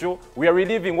on the show. We are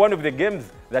reliving one of the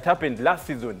games that happened last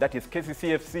season, that is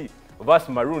KCCFC vs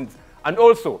Maroons, and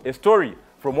also a story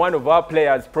from one of our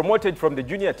players promoted from the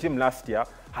junior team last year,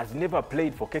 has never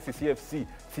played for KCCFC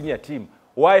senior team.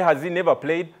 Why has he never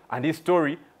played? And his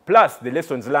story, plus the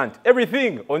lessons learned.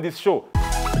 Everything on this show.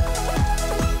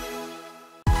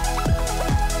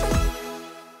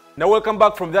 Now welcome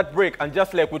back from that break, and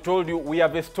just like we told you, we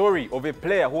have a story of a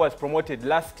player who was promoted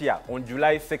last year on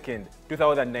July 2nd,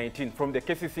 2019 from the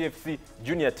KCCFC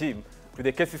junior team to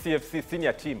the KCCFC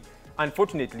senior team.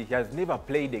 Unfortunately, he has never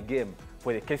played a game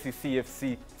for the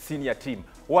KCCFC senior team.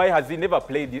 Why has he never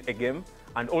played a game?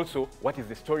 And also, what is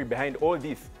the story behind all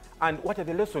this? And what are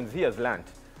the lessons he has learned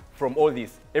from all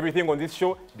this? Everything on this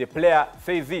show, the player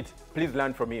says it. Please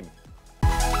learn from him.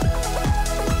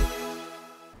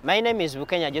 My name is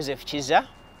Bukenya Joseph Chiza,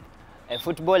 a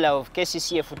footballer of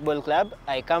KCCA Football Club.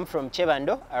 I come from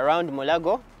Chebando, around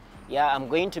Mulago. Yeah, I'm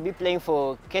going to be playing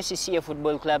for KCCA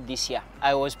Football Club this year.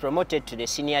 I was promoted to the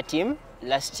senior team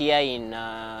last year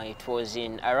it was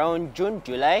in around June,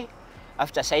 July,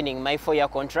 after signing my 4-year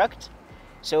contract.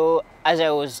 So as I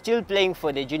was still playing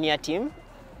for the junior team,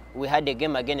 we had a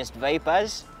game against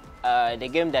Vipers, the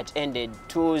game that ended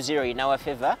 2-0 in our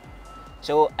favor.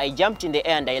 So I jumped in the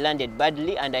air and I landed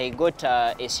badly, and I got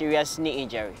a serious knee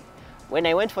injury. When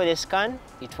I went for the scan,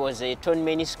 it was a torn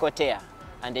meniscal tear,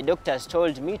 and the doctors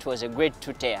told me it was a grade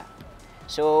 2 tear.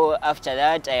 So after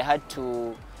that,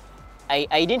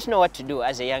 I didn't know what to do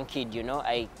as a young kid, you know.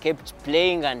 I kept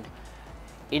playing, and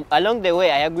along the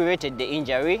way I aggravated the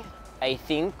injury, I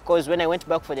think, because when I went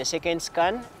back for the second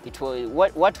scan, it was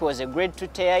what was a grade 2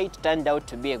 tear, it turned out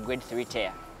to be a grade 3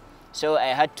 tear. So I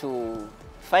had to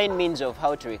find means of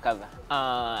how to recover.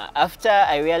 After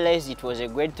I realized it was a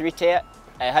grade 3 tear,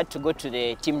 I had to go to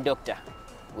the team doctor.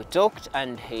 We talked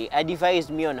and he advised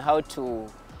me on how to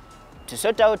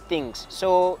sort out things.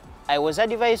 So I was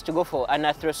advised to go for an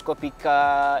arthroscopic,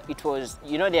 it was,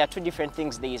 you know, there are two different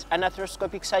things. There is an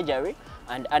arthroscopic surgery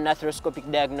and an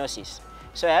arthroscopic diagnosis.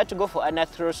 So I had to go for an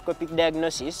arthroscopic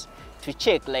diagnosis to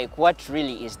check like what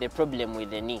really is the problem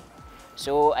with the knee.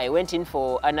 So I went in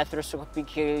for an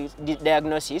arthroscopic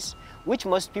diagnosis, which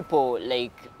most people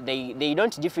like they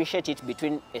don't differentiate it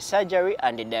between a surgery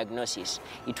and a diagnosis.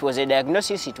 It was a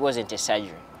diagnosis, it wasn't a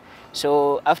surgery.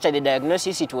 So after the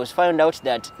diagnosis, it was found out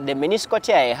that the meniscal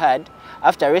tear I had,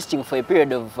 after resting for a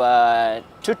period of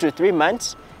 2 to 3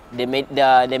 months, the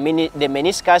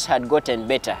meniscus had gotten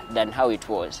better than how it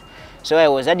was. So I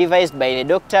was advised by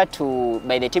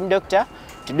the team doctor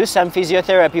to do some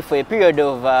physiotherapy for a period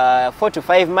of 4 to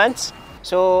 5 months.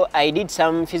 So I did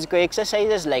some physical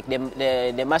exercises like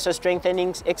the muscle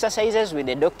strengthening exercises with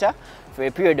the doctor for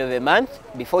a period of a month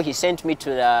before he sent me to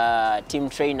the team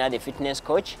trainer, the fitness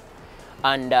coach.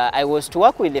 And I was to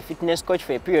work with the fitness coach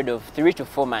for a period of 3 to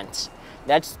 4 months.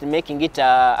 That's making it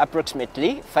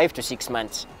approximately 5 to 6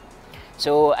 months.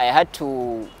 So I had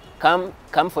to come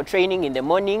for training in the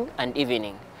morning and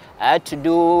evening. I had to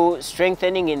do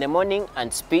strengthening in the morning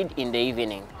and speed in the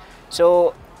evening.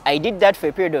 So I did that for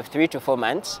a period of 3 to 4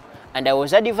 months, and I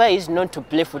was advised not to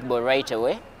play football right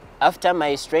away. After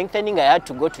my strengthening, I had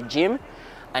to go to gym,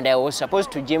 and I was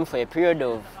supposed to gym for a period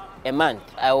of a month.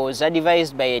 I was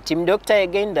advised by a team doctor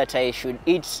again that I should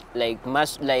eat like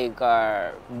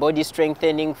body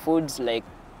strengthening foods. Like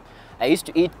I used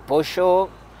to eat posho,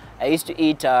 I used to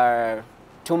eat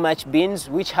too much beans,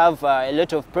 which have a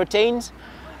lot of proteins.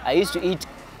 I used to eat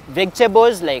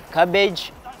vegetables like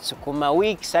cabbage, sukuma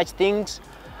wiki, such things.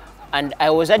 And I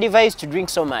was advised to drink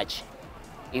so much.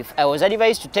 I was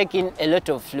advised to take in a lot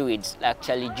of fluids,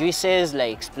 actually juices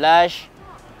like Splash,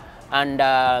 and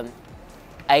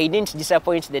I didn't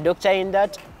disappoint the doctor in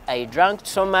that. I drank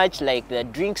so much, like the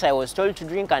drinks I was told to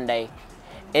drink, and I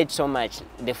ate so much,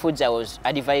 the foods I was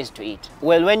advised to eat.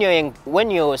 Well,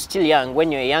 when you're still young,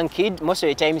 when you're a young kid, most of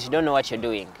the times you don't know what you're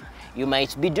doing. You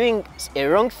might be doing a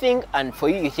wrong thing, and for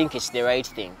you think it's the right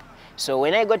thing. So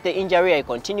when I got the injury, I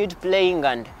continued playing,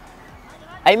 and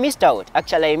I missed out.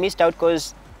 Actually, I missed out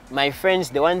because my friends,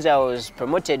 the ones I was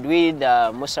promoted with,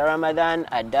 Musa Ramadan,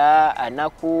 Ada,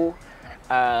 Anaku,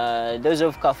 those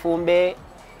of Kafumbe,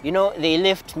 you know, they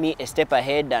left me a step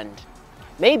ahead, and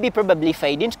probably if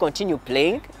I didn't continue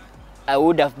playing, I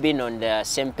would have been on the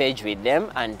same page with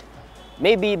them, and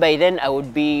maybe by then I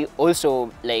would be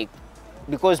also like,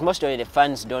 because most of the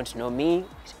fans don't know me,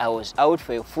 I was out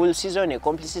for a full season, a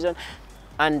complete season.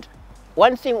 And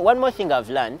one more thing I've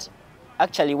learned,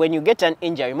 actually, when you get an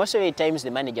injury, most of the times the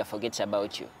manager forgets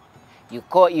about you.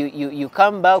 You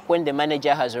come back when the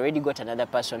manager has already got another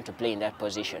person to play in that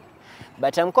position.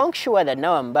 But I'm quite sure that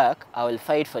now I'm back, I will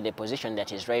fight for the position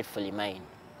that is rightfully mine.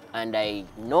 And I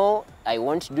know I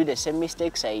won't do the same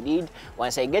mistakes I did.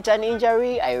 Once I get an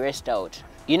injury, I rest out.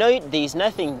 You know, there is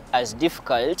nothing as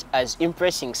difficult as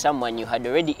impressing someone you had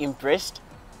already impressed,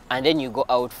 and then you go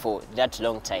out for that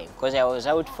long time. Because I was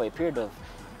out for a period of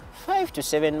 5 to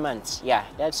 7 months. Yeah,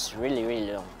 that's really,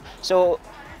 really long. So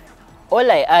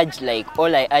all I urge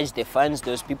the fans,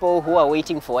 those people who are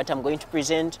waiting for what I'm going to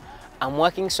present, I'm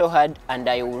working so hard, and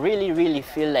I really, really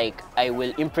feel like I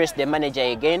will impress the manager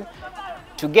again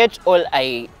to get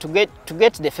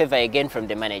the favor again from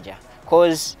the manager.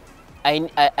 Because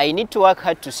I need to work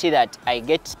hard to see that I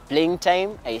get playing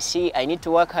time. I need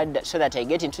to work hard so that I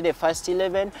get into the first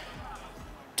 11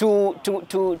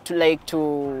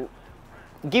 to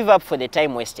give up for the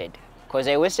time wasted. Because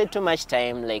I wasted too much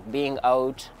time like being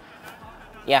out.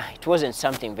 Yeah, it wasn't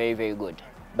something very, very good.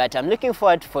 But I'm looking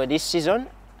forward for this season.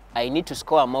 I need to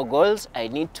score more goals. I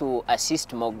need to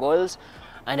assist more goals.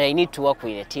 And I need to work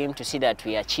with the team to see that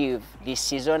we achieve this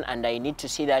season. And I need to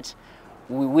see that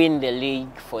we win the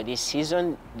league for this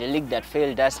season, the league that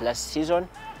failed us last season,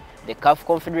 the CAF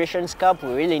Confederations Cup.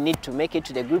 We really need to make it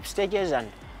to the group stages. And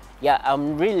yeah,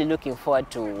 I'm really looking forward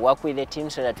to work with the team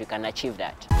so that we can achieve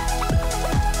that.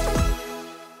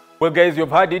 Well, guys, you've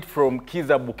heard it from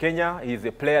Kiza Bukenya. He's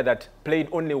a player that played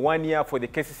only 1 year for the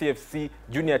KCCFC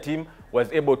junior team,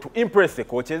 was able to impress the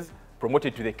coaches,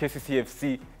 promoted to the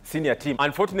KCCFC senior team.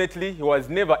 Unfortunately, he was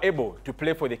never able to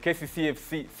play for the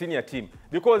KCCFC senior team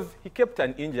because he kept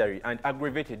an injury and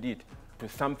aggravated it to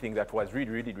something that was really,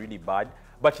 really, really bad.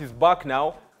 But he's back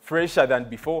now, fresher than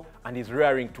before, and he's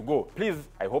raring to go. Please,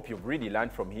 I hope you've really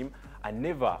learned from him and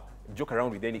never joke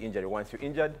around with any injury. Once you're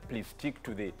injured, please stick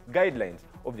to the guidelines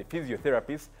of the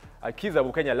physiotherapist. Kiza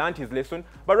Bukenya learned his lesson,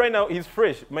 but right now he's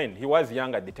fresh. Man, he was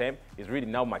young at the time. He's really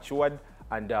now matured,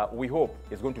 and we hope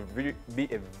he's going to be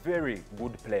a very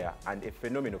good player and a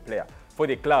phenomenal player for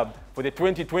the club for the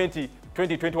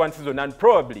 2020-2021 season, and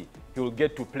probably he will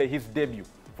get to play his debut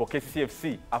for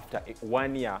KCCFC after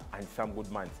 1 year and some good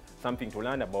months. Something to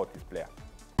learn about this player.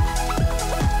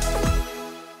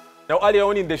 Now, earlier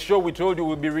on in the show, we told you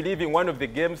we'll be relieving one of the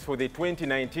games for the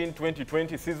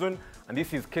 2019-2020 season, and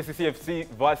this is KCCFC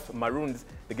vs Maroons.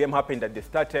 The game happened at the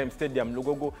StarTimes Stadium,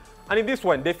 Lugogo. And in this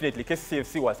one, definitely,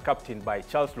 KCCFC was captained by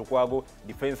Charles Lukwago,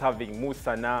 defense having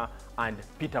Musana and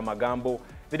Peter Magambo.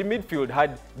 The midfield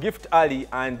had Gift Ali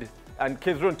and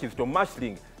Kezron Kizito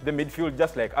marshalling the midfield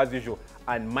just like as usual,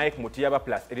 and Mike Mutiaba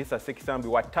plus Elisa Sekisambi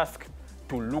were tasked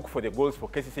to look for the goals for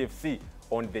KCCFC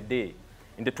on the day.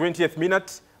 In the 20th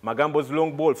minute, Magambo's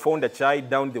long ball found a child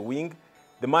down the wing.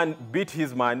 The man beat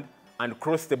his man and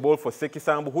crossed the ball for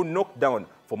Sekisambu, who knocked down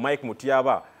for Mike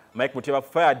Mutiaba. Mike Mutiaba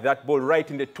fired that ball right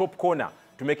in the top corner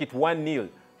to make it 1-0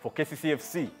 for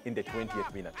KCCFC in the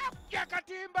 20th minute.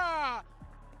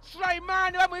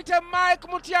 Sulaiman bamwite Mike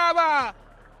Mutiaba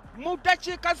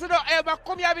mudachika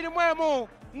 0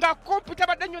 nga kompita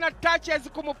badanyo na touches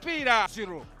ku mupira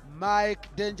 0. Mike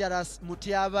Dangerous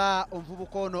Mutiaba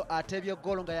omvubukono atebye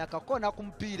golo nga yakakona ku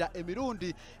mpira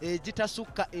emirundi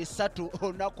egitasuka esatu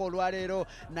onako olwaleero,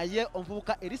 naye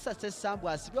omvubuka Elisa Sesambu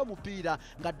asibye omupira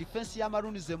nga defense ya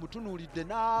Maroons emutunulidde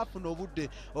n'afuna obudde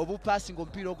obupassing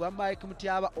omupira ogwa Mike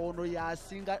Mutiaba. Ono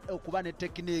yasinga okuba ne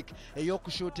technique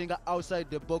ey'okushootinga outside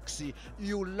the box.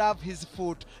 You love his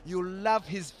foot, you love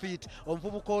his feet.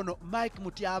 Omvubukono Mike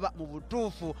Mutiaba mu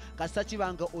butuufu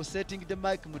kasakibanga osettingidde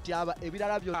Mike Mutiaba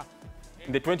ebirala byo.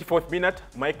 In the 24th minute,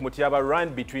 Mike Mutiaba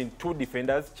ran between two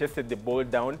defenders, chased the ball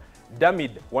down,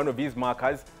 damaged one of his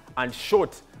markers, and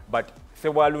shot, but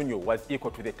Sewalunyo was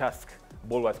equal to the task.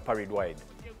 Ball was parried wide.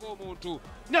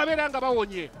 Naberanga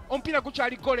bawonye ompira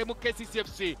kuchali gole mu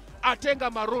KCCFC atenga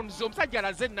Maroons omusajja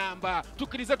alaze namba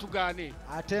tukirize tugane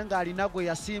atenga alinago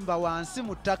yasimba wansi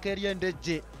mu ttaka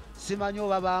ery'endejje simanyo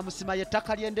baba musima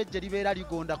yettaka ly'endejje libeera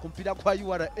ligonda ku mpira kwa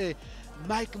URA.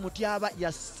 Mike Mutiaba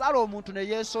yasala omuntu ne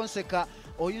yeesonseka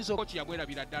oyinza okoti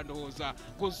yamwerabira ddandowooza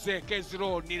kuze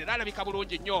Kezron nalabika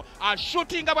bulungi nnyo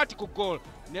ashootinga bati ku goal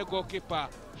ne goalkeeper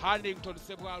Handington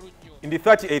Sebwalunyo. In the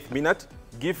 38th minute,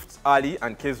 Gift Ali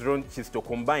and Kezron Chisto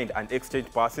combined and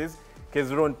exchanged passes.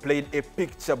 Kezron played a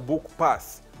picture book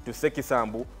pass to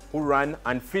Sekisambu, who ran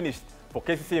and finished for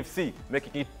KCCFC,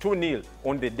 making it 2-0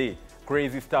 on the day.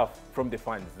 Crazy stuff from the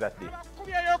fans that day.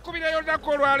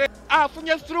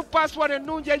 Afunye through pass one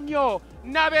ennungi ennyo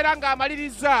n'abeera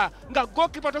ng'amaliriza nga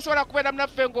goalkeeper tosobola kubeera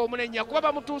munaffe ng'omunenya kuba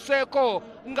bamutuuseeko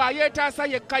nga yeetaasa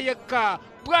yekka.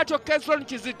 Bw'atyo Kezron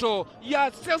Kizito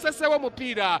yasensesewo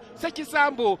omupiira,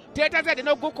 Sekisambu teetaze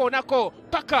n'ogukoonako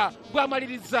paka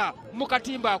bw'amaliriza mu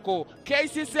katimba ako.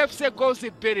 KCCFC goals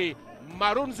 2,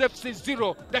 Maroons FC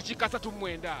 0, dakika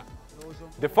 39.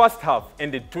 The first half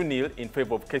ended 2-0 in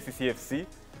favor of KCCFC,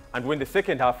 and when the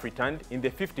second half returned, in the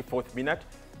 54th minute,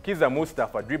 Kiza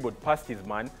Mustafa dribbled past his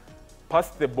man,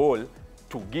 passed the ball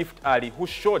to Gift Ali, who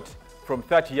shot from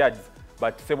 30 yards,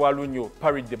 but Sewalunyo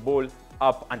parried the ball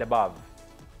up and above.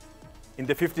 In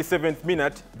the 57th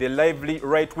minute, the lively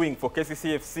right wing for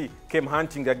KCCFC came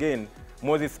hunting again.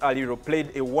 Moses Aliro played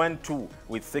a 1-2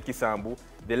 with Sekisambu.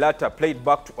 The latter played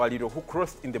back to Aliro, who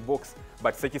crossed in the box,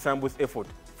 but Sekisambu's effort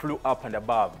flew up and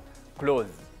above. Close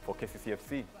for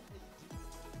KCCFC.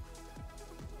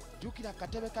 Jukira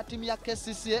katebe katimu ya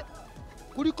KCCA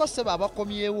kuliko seba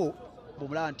abakomyewo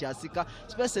bumulaba nti asika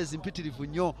spaces mpitirivu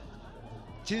nnyo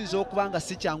kiyinza okuba nga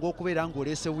si kyangu okubeera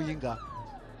ng'oleese winga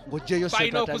ng'oggyeyo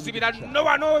balina okuzibira no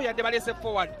wano yadde baleese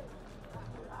forward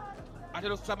ate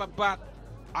losama back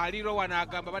Aliro wano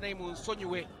agamba banayi mu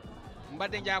nsonyiwe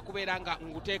mbadde njala kubeera nga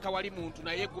nguteeka wali muntu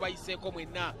naye gubayiseeko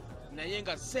mwenna naye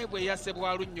nga seebu eyase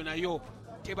Bwalunyo nayo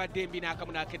In the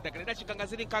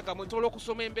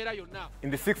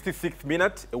 66th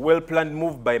minute, a well-planned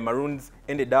move by Maroons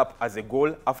ended up as a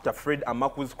goal after Fred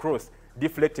Amaku's cross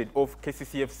deflected off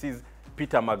KCCFC's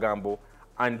Peter Magambo,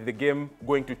 and the game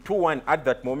going to 2-1 at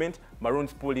that moment,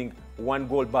 Maroons pulling 1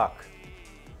 goal back.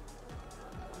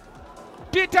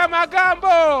 Peter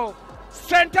Magambo,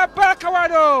 centre back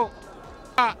wano.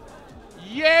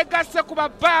 Yegase kuba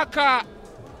baka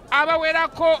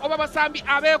abawerako oba basambi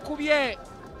abekubye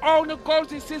on goals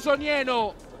this season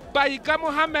yeno ba Iga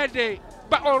Mohamed,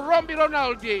 ba Orombi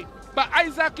Ronald, ba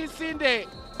Isaac Sinde,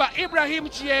 ba Ibrahim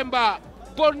Chiemba,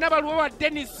 bonna baluwa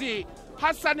Dennis,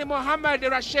 Hassan Mohamed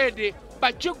Rashid,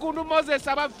 ba Chugunu Moses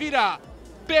Abavira,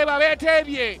 beba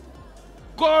betebye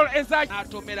goal eza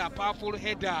atomera powerful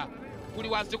header kuli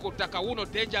wansi ku ttaka uno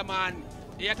danger man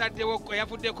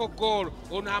yavuddeko goal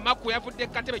ono Amaku yavudde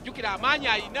katebe jukira amaanyi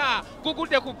ayina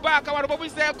gugudde ku baaka wano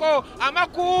bobuseeko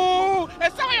Amaku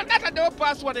esawa yonna ataddewo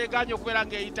password eganye okubeera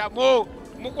ng'eyitamu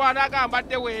mukwana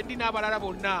agambadde wendi n'abalala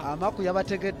bonna Amaku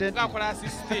yabategedde ng'akola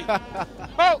assist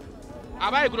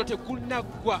abaye guno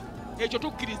tegunaggwa ekyo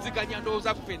tukkiriziganya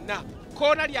ndowooza ffenna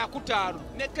kona lya kutaano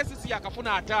ne KCCA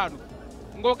yakafuna 5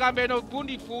 ng'ogamba eno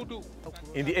bundi fuudu.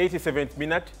 In the 87th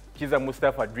minute, Chiza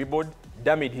Mustafa dribbled,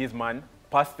 damaged his man,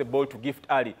 passed the ball to Gift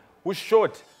Ali, who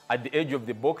shot at the edge of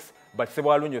the box, but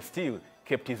Sewalunyo still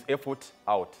kept his effort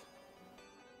out.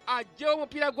 Ajja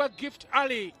omupiira gwa Gift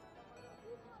Ali.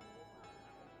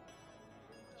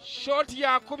 Shot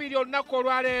yakubiri olunaku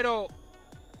olwaleero.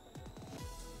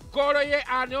 Goolo ye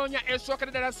anoonya esooka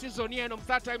ddala season eno mu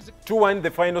third times. 2-1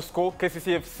 the final score,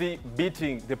 KCCFC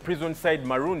beating the prison side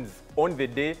Maroons on the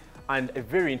day, and a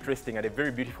very interesting and a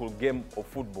very beautiful game of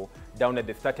football down at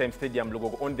the StarTimes Stadium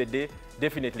Lugogo on the day.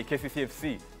 Definitely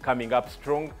KCCFC coming up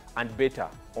strong and better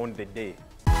on the day.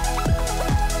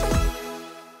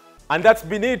 And that's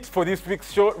been it for this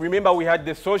week's show. Remember, we had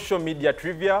the social media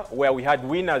trivia where we had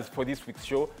winners for this week's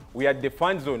show. We had the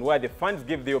fan zone where the fans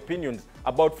gave their opinions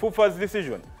about FUFA's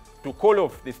decision to call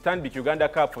off the Stanbic Uganda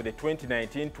Cup for the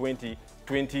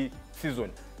 2019-2020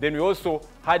 season. Then we also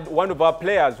had one of our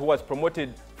players who was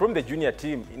promoted from the junior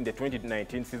team in the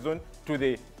 2019 season to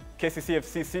the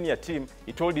KCCFC senior team.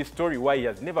 He told his story why he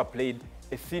has never played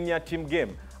a senior team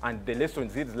game and the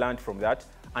lessons he's learned from that,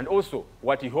 and also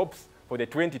what he hopes for the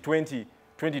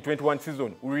 2020-2021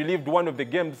 season. We relived one of the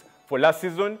games for last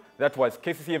season, that was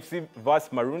KCCFC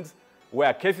vs Maroons,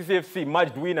 where KCCFC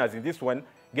merged winners in this one,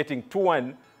 getting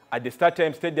 2-1 at the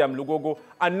StarTimes Stadium Lugogo.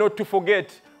 And not to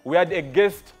forget, we had a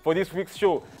guest for this week's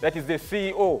show, that is the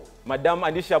CEO, Madam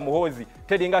Anisha Muhoozi,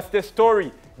 telling us the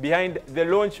story behind the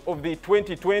launch of the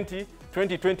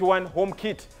 2020-2021 home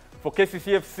kit for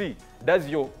KCCFC. Does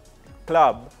your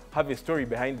club have a story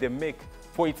behind the make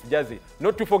for its jersey?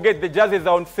 Not to forget, the jerseys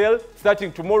are on sale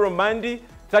starting tomorrow, Monday,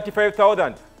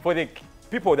 35,000 for the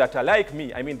people that are like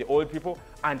me, I mean the old people,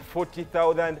 and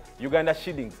 40,000 Uganda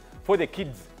shillings for the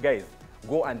kids. Guys,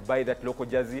 go and buy that local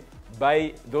jersey,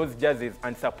 buy those jerseys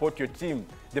and support your team.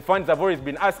 The fans have always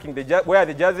been asking, where are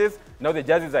the jerseys? Now the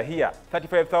jerseys are here,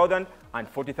 35,000 and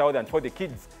 40,000 for the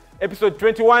kids. Episode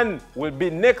 21 will be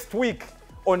next week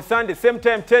on Sunday, same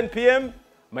time, 10 p.m.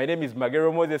 My name is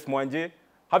Magero Moses Mwanje.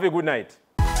 Have a good night.